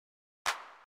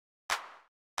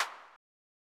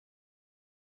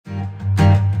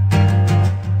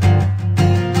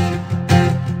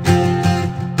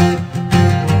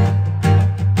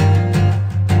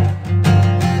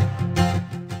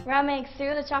ag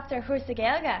súla teachtar thuairsa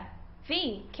Gaeilge.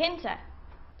 Bhí, cinnte.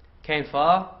 Céim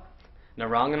fá? Na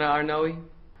rangana ar nóí?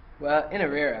 Well, ina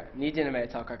rira, ní duine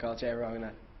méid tá cáilte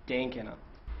rangna, déon cinna.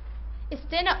 Is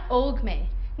duine óg mé,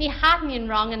 ní haithníonn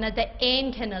rangana de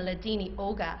aon cinna le daoine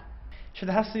óga. Se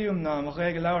de hasúm ná mo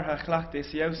réige leabhartha chhlaachta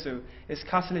is eabhsú is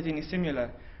casa le daoine simúla,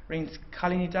 rins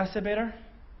chalíní deasa beidir?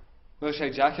 Bhfuil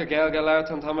sé Jackar Gaeilge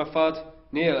leabhart an tamar fad,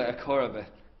 níl a chorabh,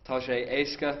 tá sé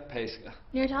éasca péasca.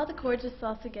 Níor tá de cuairde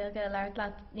sásta Gaeilge leart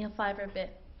le níl fibhar bit.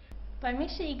 Ba mi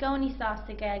sé I gcónaí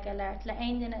sásta Gaeilge leart le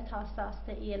aon duine tá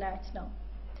sásta í leart nó.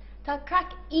 Tá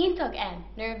crack iontóg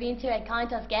nuair a bhíonn tú ag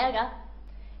cainteas Gaeilge.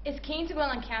 Is cinnte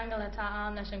bhfuil an ceangal atá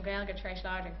an leis an Gaeilge treis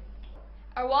láidir.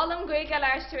 Ar bháil an Gaeilge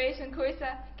leart tar éis an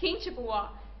cuasa, cinnte bhá.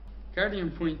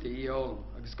 Guardian pointe í ól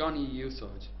agus gan í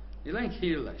úsáid. Ní lein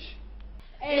cíal leis.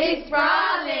 Is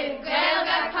bra live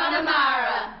Gaeilge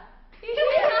Chonamara.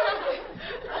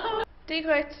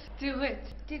 Dígrit. Dúgrit.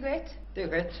 Dígrit.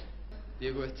 Dúgrit.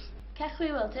 Dígrit. Ce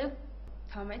chuúil tú?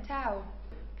 Tá mé tá.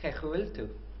 Ce chuil tú?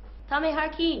 Tá mé thar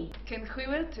cín. Cin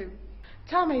chuúil tú.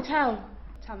 Tá mé tá.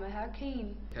 Tá mé thar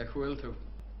cín. Ce chuil tú?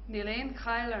 Níl éon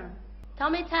chailearm. Tá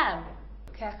mé tá.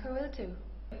 Ce chuúil tú.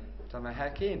 Tá mé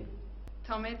hecín.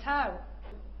 Tá mé tá.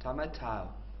 Tá mé tá.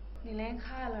 Níl éon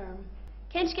chailearm.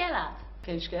 Cén scéalaad?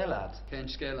 Cén scéalaad? Cén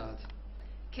scéalaad?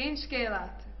 Cén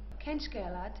scéalaad. Cén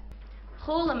scéalaad.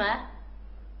 Chúla me.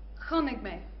 Chonig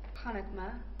mé. Chonig me.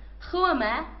 Chua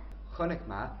me. Chonig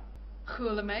me.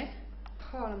 Chúla mé.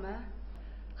 Chúla me.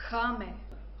 Chá mé.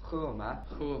 Chua me.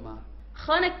 Chua me.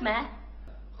 Chonig me.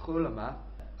 Chula me.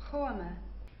 Chua me.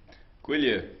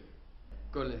 Gwylie.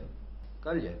 Gulle.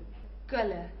 Gulle.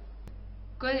 Gulle.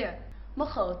 Gulle. Mo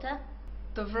chóta.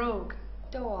 Do bhróg.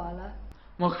 Doála.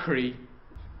 Mo chrí.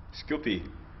 Skiopi.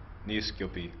 Ní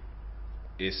skiopi.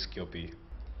 Is skiopi.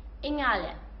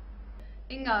 Ingáile.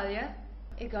 Ingáile.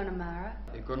 I Chonamara.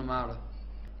 I Chonamara.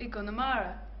 I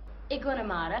Chonamara. I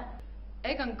Chonamara.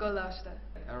 Ag an Coláiste.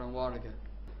 Ar an Warige.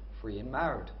 Frian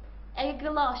married. Ag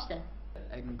Gaeilge.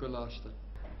 Ag an Coláiste.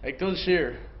 Ag dul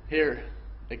siar, here,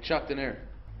 ag teacht an air.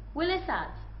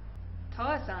 Willisad.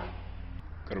 Tá sam.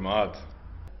 Gurmad.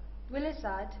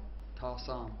 Willisad. Tá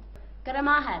sam.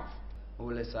 Garamahad.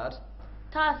 Ulisad.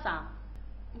 Tá sam.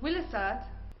 Willisad.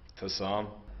 Tasam.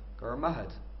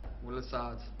 Gurmahad.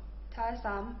 Willisad. Tá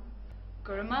sam.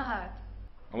 Gurmahad.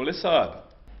 Ulisad.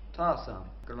 Tásam.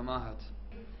 Gurmahad.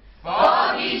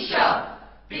 Foggy shop.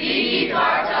 Be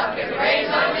garta the great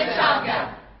on the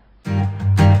changa.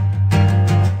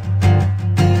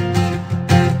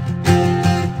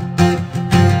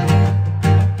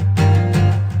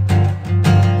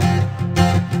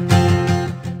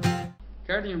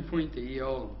 Guardian pointe í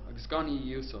ól agus gan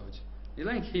í úsáid. Ní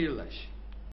lein cíal leis.